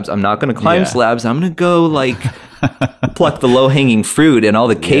hate slabs. I'm not going to climb slabs. I'm going to go like pluck the low hanging fruit in all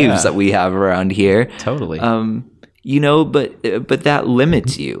the caves that we have around here. Totally. But that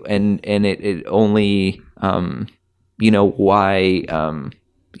limits you, and it only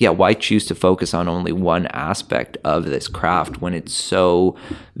why choose to focus on only one aspect of this craft when it's so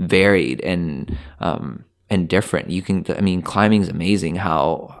varied and different. You can climbing is amazing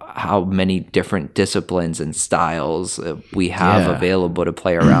how many different disciplines and styles we have available to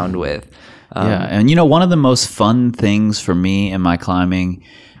play around with. And one of the most fun things for me in my climbing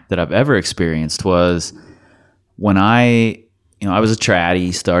that I've ever experienced was when I was a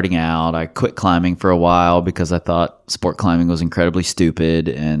traddy starting out. I quit climbing for a while because I thought sport climbing was incredibly stupid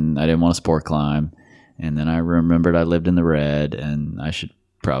and I didn't want to sport climb. And then I remembered I lived in the red and I should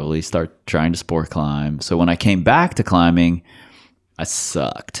probably start trying to sport climb. So when I came back to climbing, I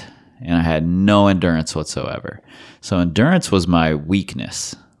sucked and I had no endurance whatsoever. So endurance was my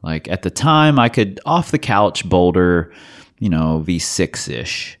weakness. Like at the time, I could off the couch boulder,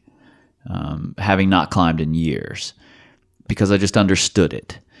 V6-ish, having not climbed in years because I just understood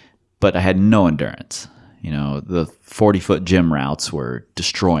it. but I had no endurance. You know, the 40-foot gym routes were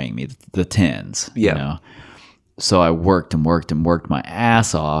destroying me, the 10s, Yeah. you know. So I worked my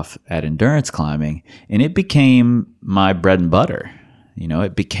ass off at endurance climbing, and it became my bread and butter. You know,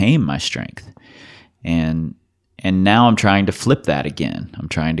 it became my strength. And now I'm trying to flip that again. I'm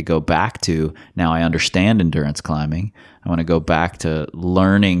trying to go back to, now I understand endurance climbing. I want to go back to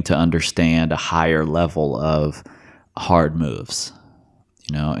learning to understand a higher level of hard moves.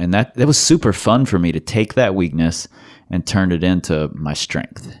 You know, and that was super fun for me to take that weakness and turn it into my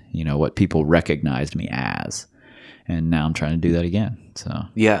strength, you know, what people recognized me as. And now I'm trying to do that again. So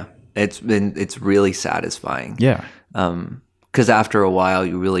Yeah, it's really satisfying. yeah. Because after a while,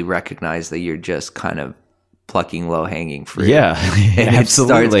 you really recognize that you're just kind of plucking low-hanging fruit. Yeah, And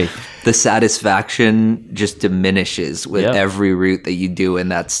absolutely. the satisfaction just diminishes with Yep. every route that you do in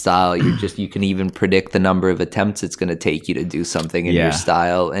that style. You can even predict the number of attempts it's going to take you to do something in Yeah. your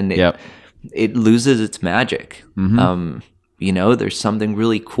style, and Yep. it loses its magic. You know, there's something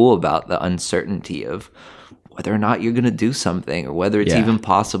really cool about the uncertainty of whether or not you're going to do something, or whether it's Yeah. even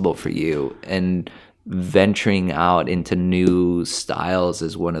possible for you. And venturing out into new styles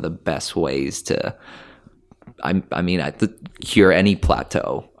is one of the best ways to, cure any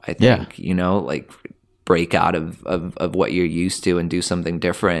plateau, I think. Yeah. You know, like break out of what you're used to and do something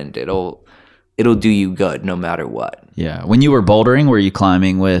different. It'll do you good no matter what. Yeah. When you were bouldering, were you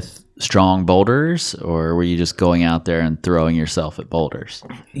climbing with strong boulders, or were you just going out there and throwing yourself at boulders?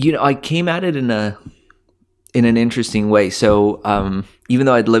 You know, I came at it in an interesting way. So even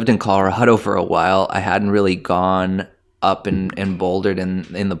though I'd lived in Colorado for a while, I hadn't really gone up and bouldered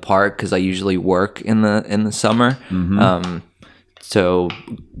in the park, because I usually work in the summer. So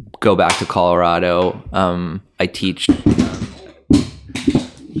go back to Colorado. I teach.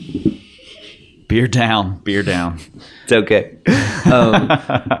 Beer down. It's okay.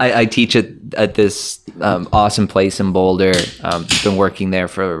 I teach at this awesome place in Boulder. Been working there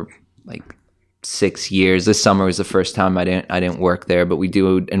for like 6 years. This summer was the first time I didn't work there, but we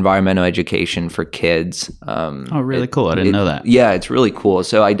do environmental education for kids. Oh, really cool. I didn't know that. Yeah, it's really cool.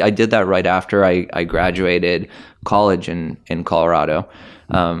 So I did that right after I graduated college in Colorado.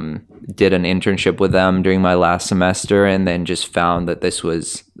 Did an internship with them during my last semester, and then just found that this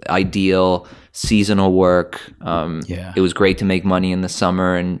was ideal seasonal work. Yeah. It was great to make money in the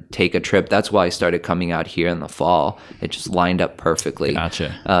summer and take a trip. That's why I started coming out here in the fall. It just lined up perfectly.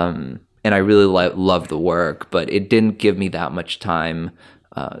 Gotcha. And I really loved the work, but it didn't give me that much time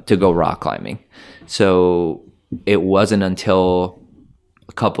to go rock climbing. So it wasn't until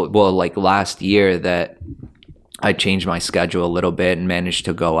last year that I changed my schedule a little bit and managed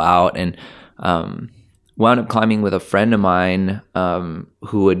to go out, and wound up climbing with a friend of mine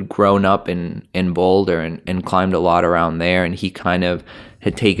who had grown up in Boulder and climbed a lot around there. And he kind of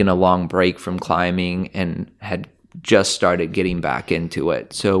had taken a long break from climbing and had just started getting back into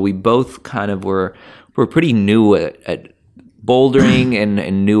it. So we both kind of were pretty new at bouldering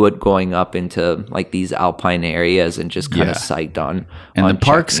and knew it going up into like these alpine areas, and just kind of psyched on. And on the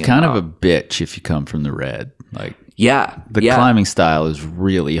park's checking it kind out. of a bitch if you come from the red. Like, Yeah. the climbing style is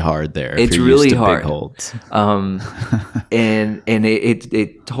really hard there. It's if you're really used to hard. Big holds. And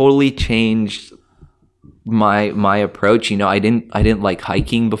it totally changed my approach. You know, I didn't like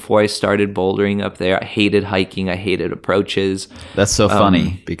hiking before I started bouldering up there. I hated hiking. I hated approaches. That's so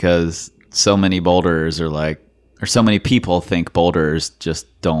funny, because so many boulderers are like, or so many people think boulders just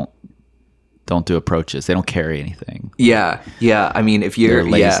don't do approaches. They don't carry anything. Yeah. I mean, if you're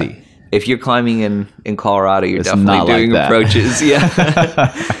They're lazy. If you're climbing in Colorado, you're It's definitely not like doing that. approaches.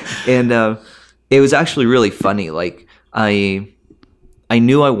 Yeah. And it was actually really funny. Like I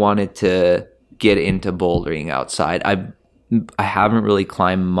knew I wanted to get into bouldering outside. I haven't really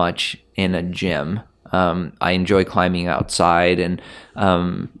climbed much in a gym. I enjoy climbing outside, and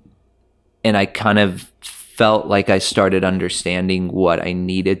I kind of felt like I started understanding what I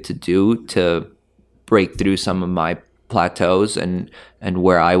needed to do to break through some of my plateaus and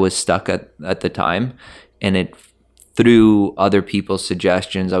where I was stuck at the time. And it, through other people's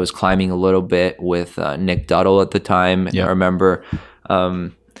suggestions, I was climbing a little bit with Nick Duddle at the time. Yeah. I remember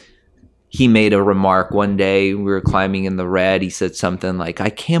he made a remark one day. We were climbing in the red. He said something like, "I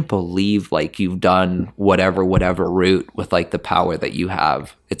can't believe like you've done whatever route with like the power that you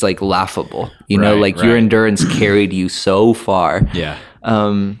have. It's like laughable, you know, Right, like your right. endurance carried you so far." Yeah.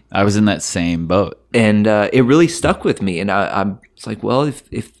 I was in that same boat. And it really stuck with me. And I'm like, well,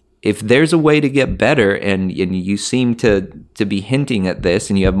 if there's a way to get better, and you seem to be hinting at this,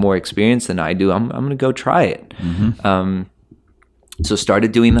 and you have more experience than I do, I'm going to go try it. So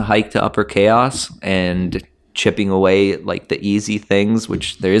started doing the hike to Upper Chaos, and chipping away at like the easy things,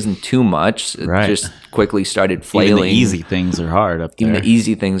 which there isn't too much. It just quickly started flailing. Even the easy things are hard up there. Even the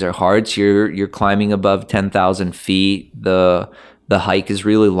easy things are hard. So you're climbing above 10,000 feet. The hike is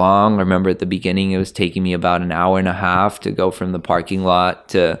really long. I remember at the beginning it was taking me about an hour and a half to go from the parking lot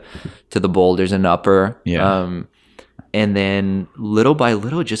to the boulders and upper. Yeah. And then little by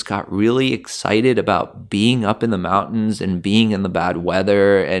little just got really excited about being up in the mountains and being in the bad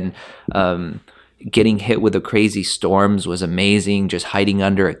weather, and getting hit with the crazy storms was amazing. Just hiding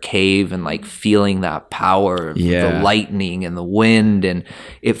under a cave and like feeling that power of the lightning and the wind. And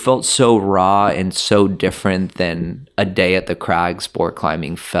it felt so raw and so different than a day at the crag sport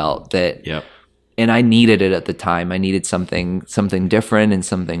climbing felt. And I needed it at the time. I needed something different and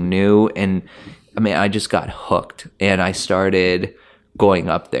something new. And I mean, I just got hooked, and I started going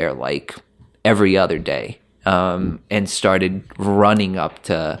up there like every other day, and started running up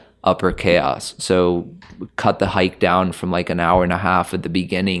to Upper Chaos. So cut the hike down from like an hour and a half at the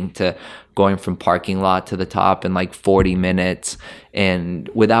beginning to going from parking lot to the top in like 40 minutes. And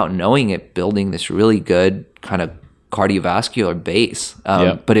without knowing it, building this really good kind of cardiovascular base.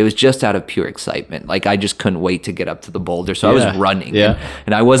 But it was just out of pure excitement. Like I just couldn't wait to get up to the boulder. So I was running,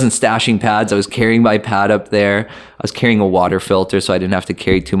 and I wasn't stashing pads. I was carrying my pad up there. I was carrying a water filter, so I didn't have to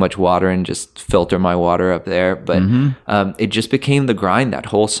carry too much water and just filter my water up there. But it just became the grind that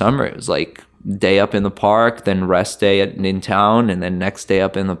whole summer. It was like day up in the park, then rest day in town, and then next day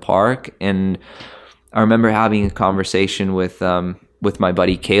up in the park. And I remember having a conversation with my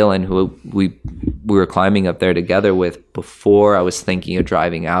buddy Kalen, who we were climbing up there together with before I was thinking of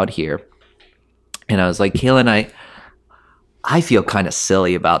driving out here. And I was like, Kalen, I feel kind of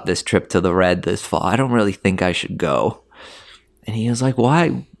silly about this trip to the Red this fall. I don't really think I should go. And he was like,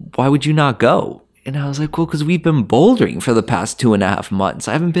 why would you not go? And I was like, well, because we've been bouldering for the past 2.5 months.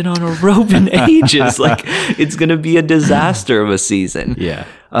 I haven't been on a rope in ages. Like, it's going to be a disaster of a season. Yeah.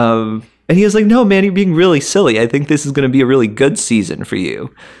 And he was like, no, man, you're being really silly. I think this is going to be a really good season for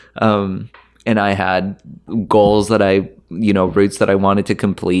you. And I had goals that routes that I wanted to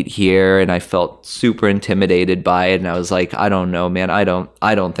complete here. And I felt super intimidated by it. And I was like, I don't know, man. I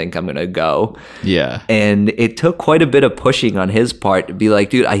don't think I'm going to go. Yeah. And it took quite a bit of pushing on his part to be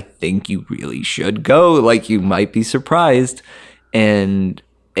like, dude, I think you really should go. Like, you might be surprised. And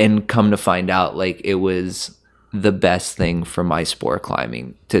come to find out, like, it was the best thing for my sport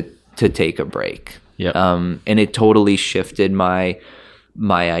climbing to take a break. Yep. And it totally shifted my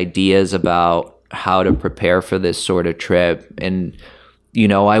ideas about how to prepare for this sort of trip. And,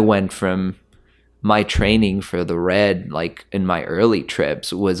 I went from my training for the Red, like in my early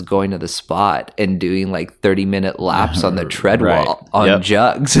trips, was going to the spot and doing like 30-minute laps on the treadwall on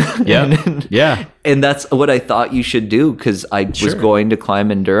jugs. And that's what I thought you should do, because I was going to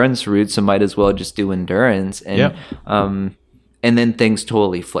climb endurance routes, so might as well just do endurance. And and then things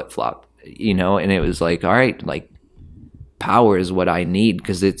totally flip-flop, and it was like, all right, like, power is what I need,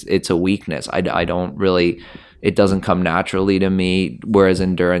 because it's a weakness. I don't really, it doesn't come naturally to me, whereas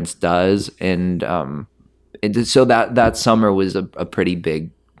endurance does. And so that summer was a pretty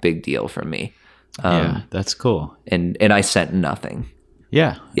big deal for me. That's cool. And I sent nothing.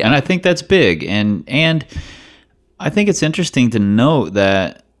 Yeah. And I think that's big. And I think it's interesting to note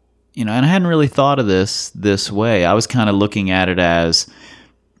that, and I hadn't really thought of this way. I was kind of looking at it as,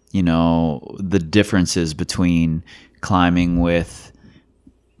 the differences between climbing with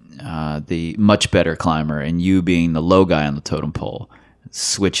the much better climber and you being the low guy on the totem pole,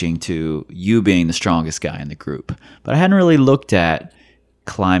 switching to you being the strongest guy in the group. But I hadn't really looked at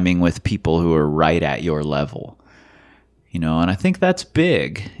climbing with people who are right at your level, and I think that's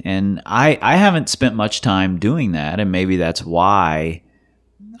big. And I haven't spent much time doing that, and maybe that's why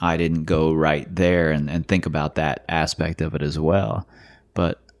I didn't go right there and think about that aspect of it as well.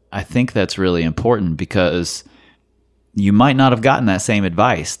 But I think that's really important, because you might not have gotten that same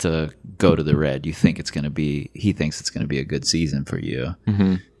advice to go to the Red. He thinks it's going to be a good season for you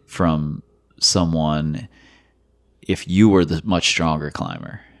from someone if you were the much stronger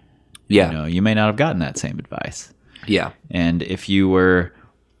climber. Yeah. You may not have gotten that same advice. Yeah. And if you were,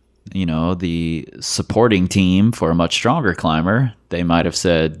 the supporting team for a much stronger climber, they might have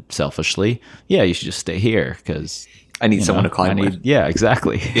said selfishly, yeah, you should just stay here because I need someone to climb with. Yeah,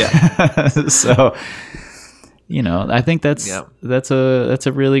 exactly. Yeah. So, I think that's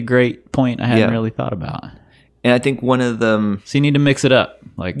a really great point I hadn't really thought about. And I think one of them. So you need to mix it up.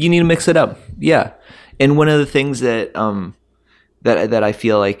 You need to mix it up. Yeah. And one of the things that that I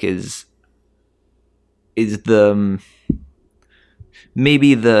feel like is the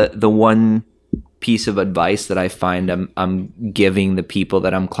maybe the one piece of advice that I find I'm giving the people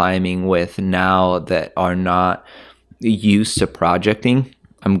that I'm climbing with now that are not used to projecting.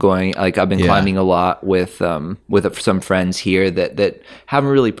 I've been climbing a lot with some friends here that haven't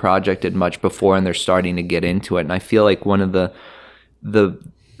really projected much before, and they're starting to get into it. And I feel like one of the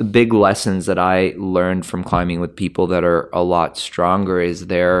big lessons that I learned from climbing with people that are a lot stronger is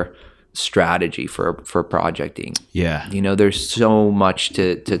their strategy for projecting. Yeah. You know, there's so much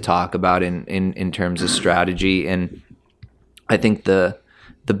to talk about in terms of strategy. And I think the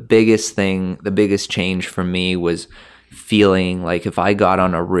biggest change for me was feeling like if I got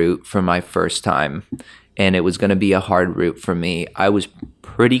on a route for my first time and it was going to be a hard route for me, I was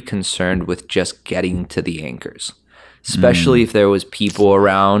pretty concerned with just getting to the anchors, especially if there was people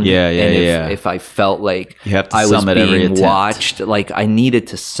around. If I felt like I was being watched, like I needed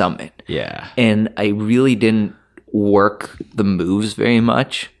to summit. Yeah. And I really didn't work the moves very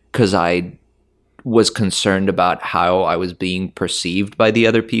much because I was concerned about how I was being perceived by the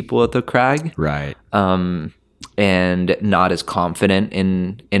other people at the crag. Right. And not as confident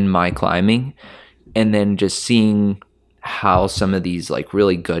in my climbing. And then just seeing how some of these like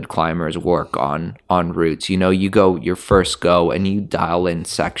really good climbers work on routes. You know, you go your first go and you dial in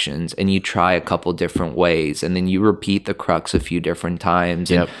sections and you try a couple different ways, and then you repeat the crux a few different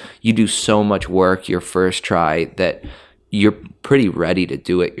times. And you do so much work your first try that you're pretty ready to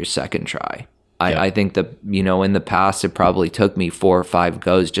do it your second try. I think that, you know, in the past, it probably took me 4 or 5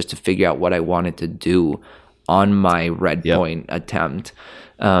 goes just to figure out what I wanted to do on my red point attempt.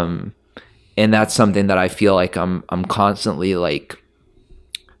 And that's something that I feel like I'm constantly like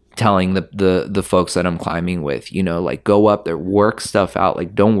telling the folks that I'm climbing with, you know, like go up there, work stuff out.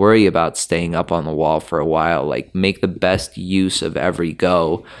 Like don't worry about staying up on the wall for a while. Like make the best use of every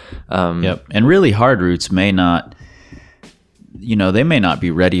go. And really hard routes may not, you know, they may not be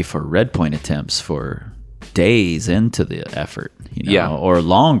ready for red point attempts for days into the effort, you know, or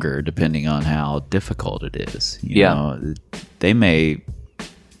longer depending on how difficult it is. You know, they may.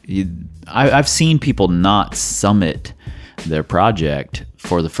 I've seen people not summit their project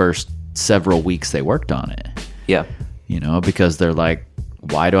for the first several weeks they worked on it. Yeah. You know, because they're like,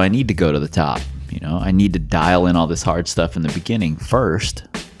 why do I need to go to the top? You know, I need to dial in all this hard stuff in the beginning first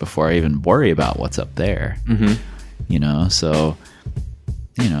before I even worry about what's up there. Mm-hmm. You know, so,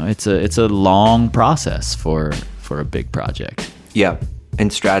 you know, it's a long process for a big project. Yeah.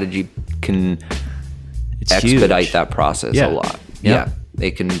 And strategy can expedite huge. That process a lot. Yeah.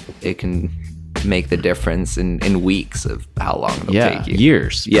 It can make the difference in weeks of how long it'll take you.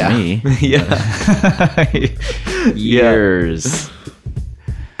 Years for me. Years.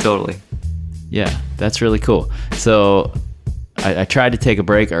 Totally. Yeah, that's really cool. So I tried to take a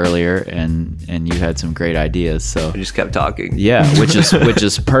break earlier and you had some great ideas. So I just kept talking. Yeah, which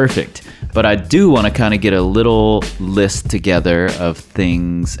is perfect. But I do want to kind of get a little list together of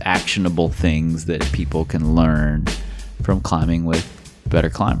things, actionable things that people can learn from climbing with better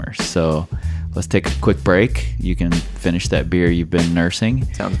climbers. So let's take a quick break. You can finish that beer you've been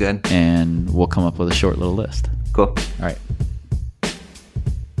nursing. Sounds good. And we'll come up with a short little list. Cool. All right.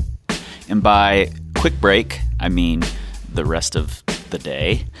 And by quick break, I mean the rest of the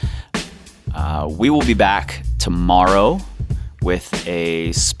day. We will be back tomorrow with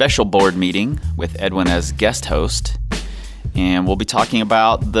a special board meeting with Edwin as guest host. And we'll be talking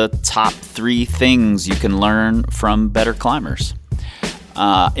about the top 3 things you can learn from better climbers.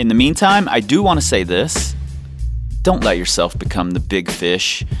 In the meantime, I do want to say this. Don't let yourself become the big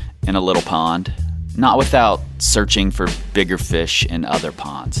fish in a little pond, not without searching for bigger fish in other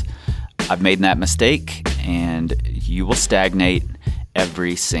ponds. I've made that mistake, and you will stagnate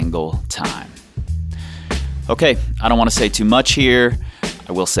every single time. Okay, I don't want to say too much here.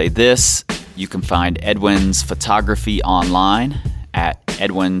 I will say this. You can find Edwin's photography online at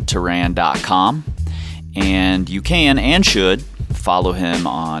edwinteran.com. And you can and should follow him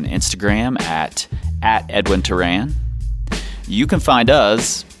on Instagram at Edwin Teran. You can find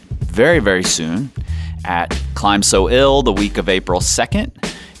us very, very soon at Climb So Ill the week of April 2nd.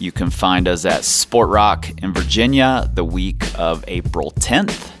 You can find us at Sport Rock in Virginia the week of April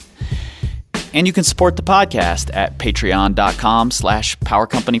 10th. And you can support the podcast at patreon.com/Power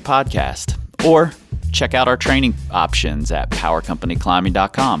Company Podcast. Or check out our training options at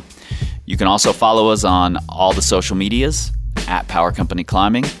powercompanyclimbing.com. You can also follow us on all the social medias at Power Company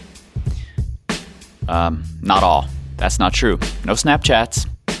Climbing. Not all. That's not true. No Snapchats.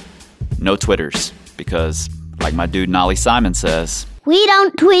 No Twitters. Because, like my dude Nolly Simon says, we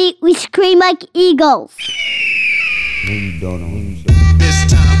don't tweet, we scream like eagles. This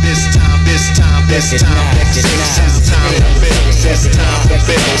time. This time to fix. It's time to fix. It's time to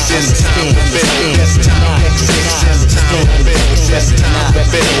fix. It's time to fix. It's time to fix. It's time to fix. It's time to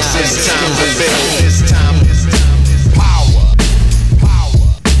fix. It's time to fix. It's time power.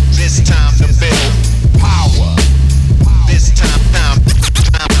 This time to build power. This time to build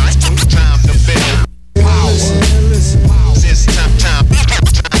power. This time to build power. This time to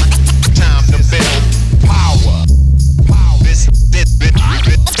build power.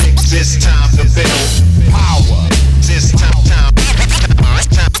 This time to build power. This time to build power. This time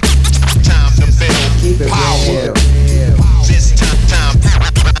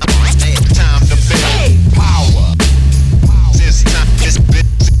to build power. This time to build.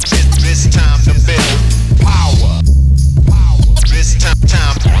 This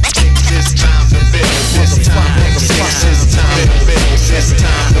time to build. This time to build. This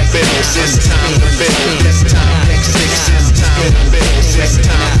time to build. This time to build. This time to build. This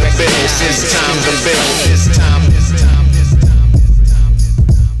time to build. This time